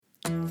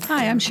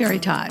Hi, I'm Sherry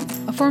Todd,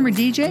 a former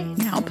DJ,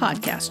 now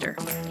podcaster.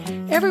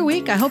 Every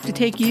week, I hope to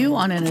take you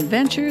on an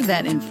adventure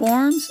that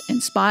informs,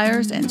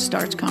 inspires, and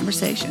starts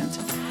conversations.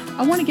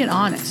 I want to get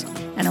honest,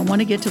 and I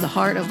want to get to the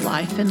heart of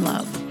life and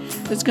love.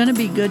 There's going to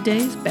be good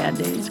days,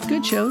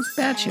 good shows,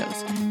 bad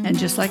shows. And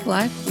just like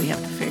life, we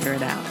have to figure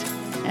it out.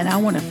 And I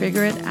want to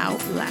figure it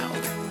out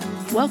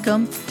loud.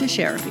 Welcome to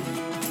Sherapy.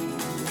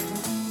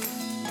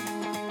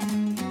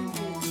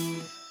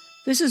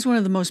 This is one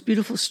of the most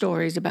beautiful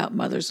stories about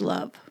mother's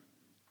love.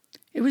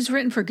 It was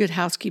written for Good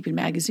Housekeeping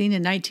magazine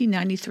in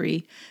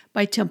 1993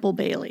 by Temple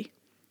Bailey.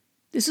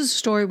 This is a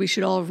story we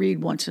should all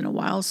read once in a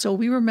while, so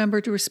we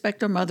remember to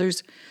respect our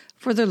mothers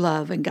for their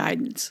love and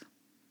guidance.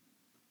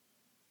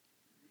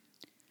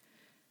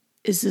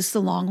 "Is this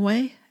the long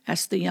way?"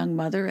 asked the young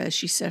mother as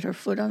she set her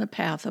foot on the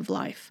path of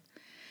life.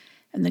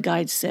 And the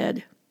guide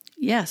said,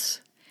 "Yes,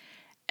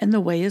 and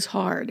the way is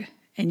hard,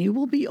 and you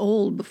will be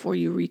old before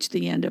you reach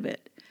the end of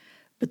it,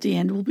 but the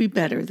end will be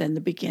better than the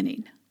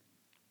beginning."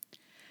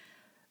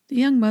 The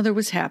young mother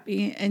was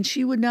happy, and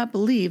she would not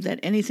believe that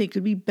anything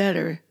could be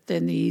better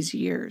than these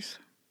years.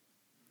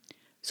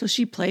 So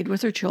she played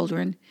with her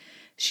children.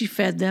 She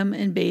fed them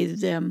and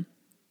bathed them,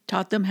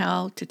 taught them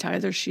how to tie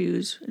their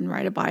shoes and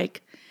ride a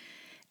bike,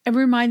 and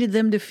reminded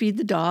them to feed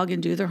the dog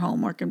and do their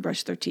homework and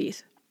brush their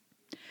teeth.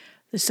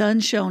 The sun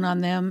shone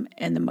on them,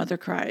 and the mother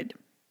cried,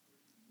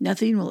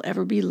 "Nothing will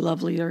ever be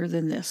lovelier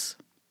than this."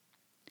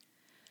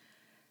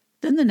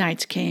 Then the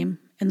nights came,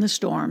 and the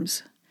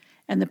storms,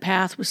 and the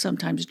path was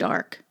sometimes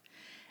dark,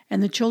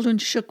 and the children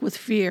shook with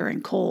fear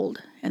and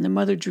cold, and the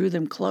mother drew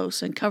them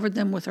close and covered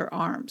them with her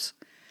arms.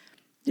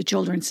 The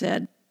children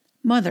said,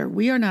 "Mother,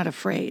 we are not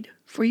afraid,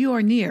 for you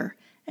are near,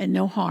 and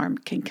no harm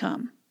can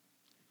come."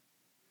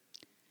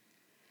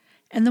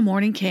 And the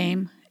morning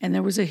came, and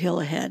there was a hill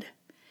ahead,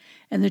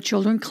 and the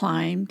children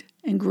climbed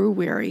and grew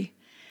weary,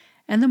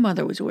 and the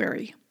mother was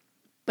weary.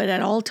 But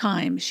at all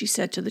times she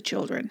said to the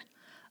children,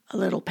 "A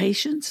little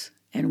patience,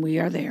 and we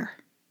are there."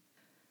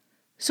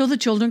 So the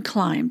children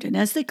climbed, and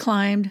as they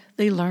climbed,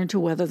 they learned to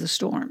weather the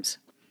storms.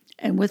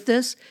 And with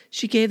this,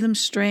 she gave them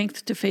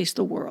strength to face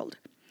the world.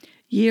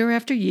 Year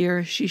after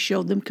year, she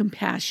showed them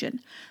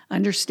compassion,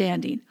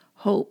 understanding,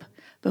 hope,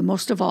 but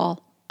most of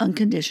all,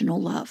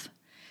 unconditional love.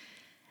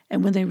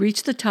 And when they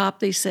reached the top,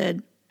 they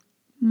said,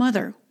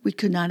 "Mother, we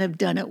could not have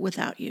done it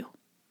without you."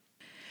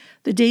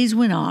 The days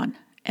went on,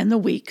 and the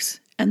weeks,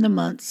 and the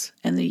months,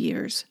 and the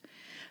years.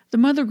 The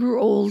mother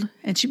grew old,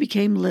 and she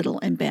became little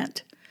and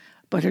bent.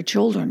 But her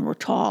children were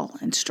tall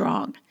and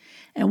strong,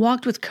 and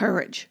walked with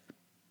courage.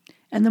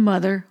 And the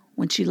mother,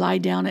 when she lay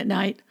down at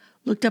night,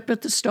 looked up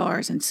at the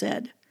stars and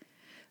said,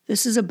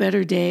 "This is a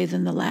better day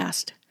than the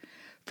last,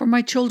 for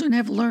my children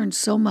have learned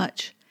so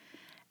much,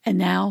 and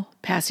now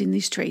passing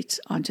these traits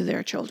on to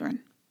their children."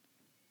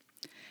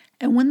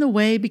 And when the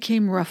way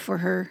became rough for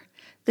her,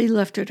 they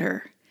lifted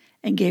her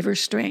and gave her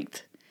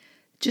strength,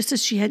 just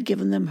as she had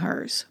given them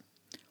hers.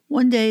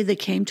 One day they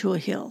came to a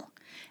hill,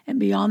 and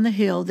beyond the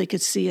hill they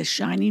could see a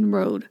shining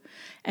road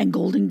and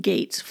golden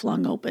gates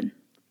flung open.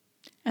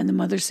 And the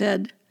mother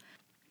said,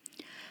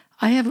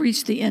 "I have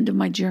reached the end of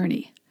my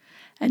journey,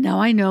 and now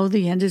I know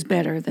the end is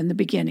better than the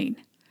beginning.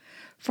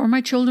 For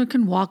my children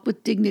can walk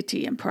with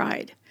dignity and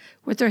pride,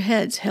 with their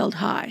heads held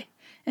high,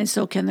 and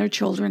so can their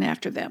children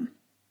after them."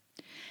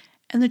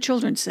 And the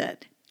children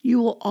said, "You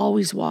will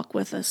always walk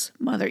with us,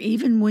 Mother,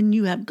 even when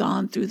you have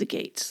gone through the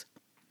gates."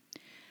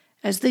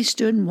 As they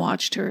stood and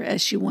watched her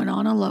as she went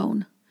on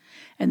alone,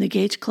 and the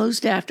gates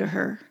closed after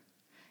her,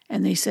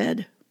 and they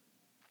said,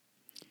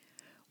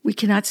 "We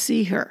cannot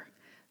see her,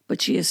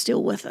 but she is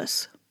still with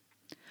us."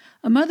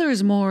 A mother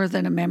is more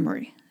than a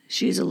memory.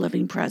 She is a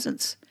living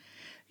presence.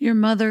 Your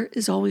mother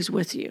is always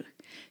with you.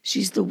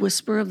 She's the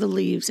whisper of the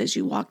leaves as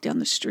you walk down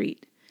the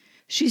street.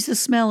 She's the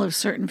smell of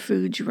certain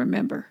foods you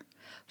remember,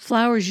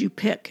 flowers you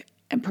pick,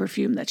 and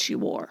perfume that she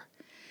wore.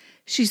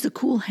 She's the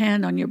cool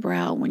hand on your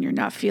brow when you're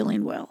not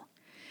feeling well.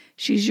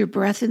 She's your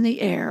breath in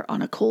the air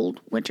on a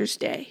cold winter's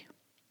day.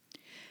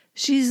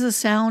 She's the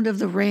sound of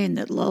the rain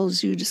that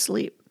lulls you to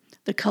sleep,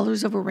 the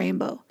colors of a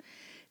rainbow.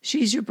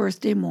 She's your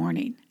birthday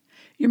morning.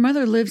 Your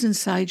mother lives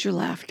inside your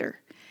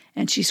laughter,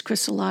 and she's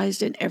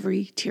crystallized in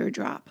every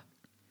teardrop.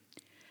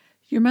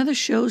 Your mother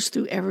shows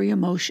through every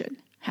emotion,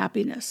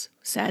 happiness,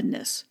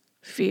 sadness,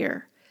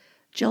 fear,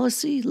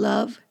 jealousy,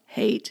 love,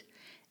 hate,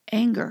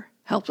 anger,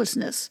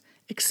 helplessness,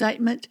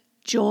 excitement,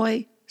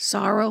 joy,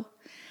 sorrow,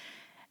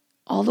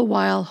 all the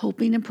while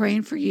hoping and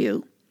praying for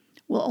you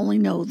will only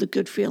know the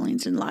good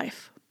feelings in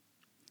life.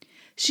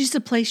 She's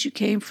the place you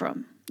came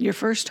from, your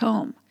first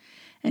home,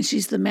 and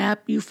she's the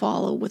map you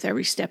follow with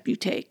every step you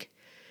take.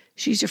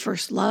 She's your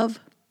first love,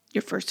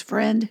 your first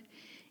friend,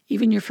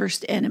 even your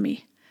first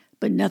enemy,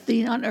 but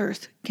nothing on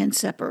earth can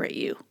separate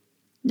you.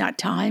 Not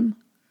time,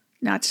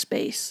 not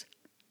space,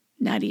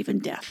 not even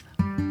death.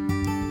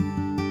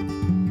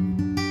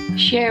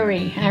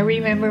 Sherry, I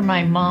remember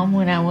my mom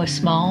when I was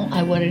small.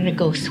 I wanted to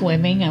go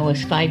swimming. I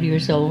was 5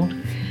 years old,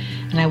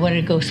 and I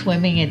wanted to go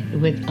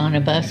swimming on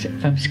a bus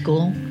from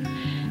school.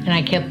 And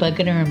I kept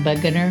bugging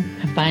her.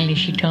 And finally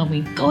she told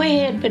me, go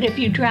ahead, but if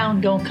you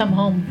drown, don't come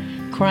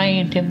home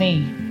crying to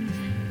me.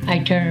 I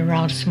turned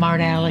around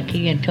smart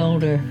alecky and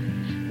told her,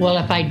 well,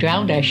 if I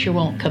drowned, I sure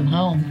won't come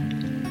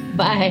home.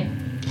 Bye.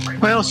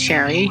 Well,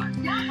 Sherry,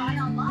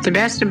 the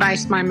best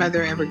advice my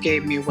mother ever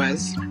gave me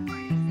was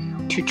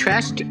to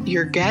trust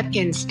your gut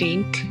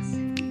instinct,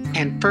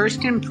 and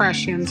first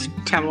impressions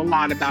tell a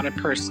lot about a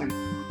person.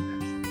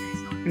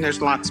 And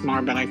there's lots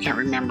more, but I can't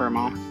remember them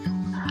all.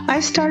 I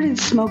started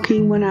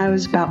smoking when I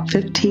was about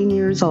 15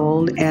 years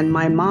old, and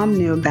my mom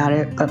knew about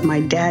it, but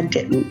my dad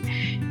didn't.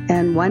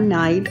 And one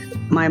night,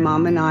 my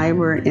mom and I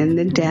were in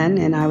the den,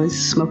 and I was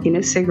smoking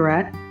a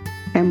cigarette,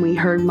 and we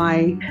heard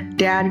my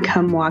dad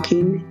come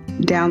walking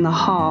down the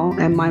hall,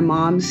 and my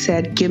mom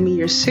said, give me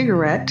your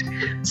cigarette.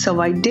 So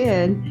I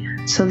did,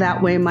 so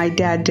that way my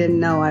dad didn't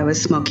know I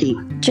was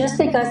smoking. Just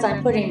because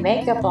I'm putting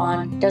makeup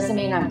on doesn't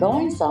mean I'm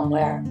going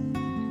somewhere.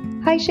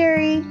 Hi,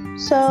 Sherry.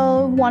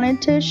 So,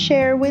 wanted to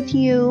share with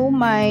you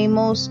my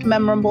most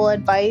memorable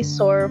advice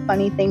or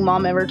funny thing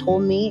Mom ever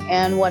told me,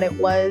 and what it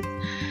was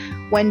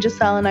when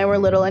Giselle and I were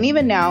little, and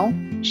even now.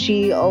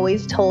 She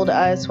always told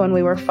us when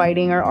we were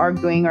fighting or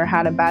arguing or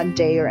had a bad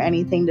day or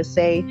anything to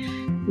say,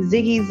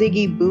 ziggy,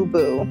 ziggy, boo,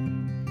 boo.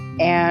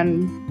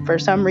 And for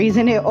some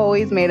reason, it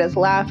always made us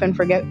laugh and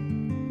forget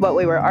what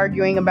we were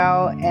arguing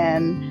about,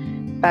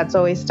 and that's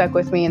always stuck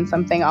with me and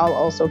something I'll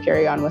also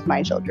carry on with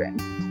my children.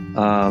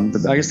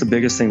 I guess the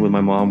biggest thing with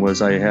my mom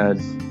was I had,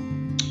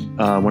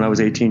 when I was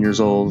 18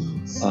 years old,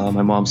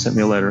 my mom sent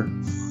me a letter,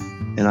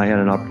 and I had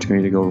an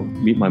opportunity to go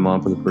meet my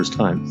mom for the first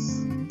time.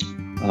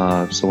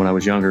 So when I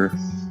was younger,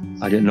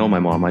 I didn't know my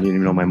mom. I didn't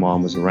even know my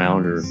mom was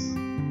around or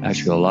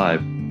actually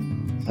alive.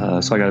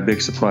 So I got a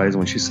big surprise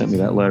when she sent me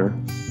that letter.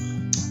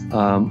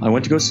 I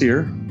went to go see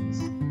her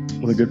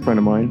with a good friend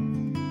of mine,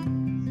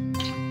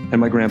 and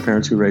my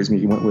grandparents who raised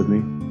me went with me,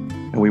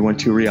 and we went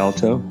to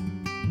Rialto.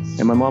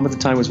 And my mom at the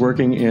time was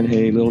working in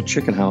a little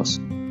chicken house.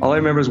 All I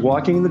remember is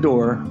walking in the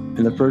door,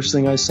 and the first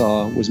thing I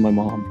saw was my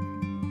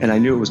mom. And I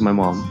knew it was my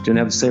mom. Didn't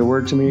have to say a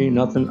word to me,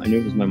 nothing. I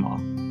knew it was my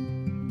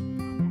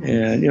mom.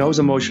 And, it was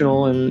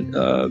emotional, and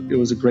it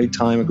was a great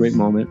time, a great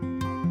moment.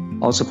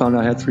 Also found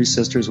out I had 3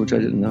 sisters, which I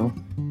didn't know.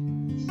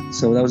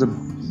 So that was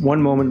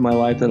one moment in my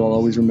life that I'll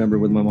always remember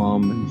with my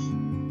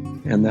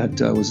mom, and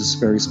that was a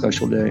very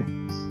special day.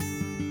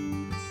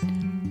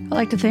 I'd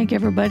like to thank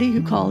everybody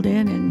who called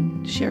in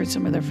and shared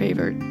some of their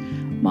favorite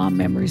mom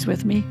memories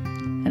with me.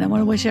 And I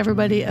want to wish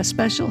everybody a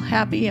special,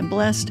 happy, and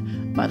blessed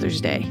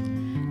Mother's Day.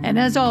 And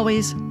as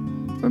always,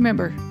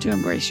 remember to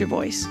embrace your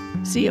voice.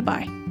 See you,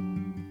 bye.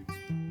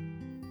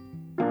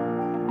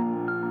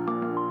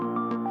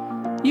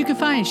 You can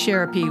find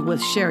Sherapy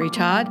with Sherry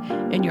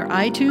Todd in your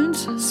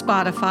iTunes,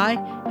 Spotify,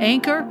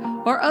 Anchor,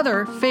 or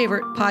other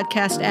favorite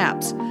podcast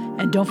apps.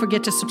 And don't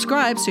forget to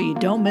subscribe so you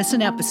don't miss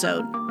an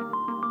episode.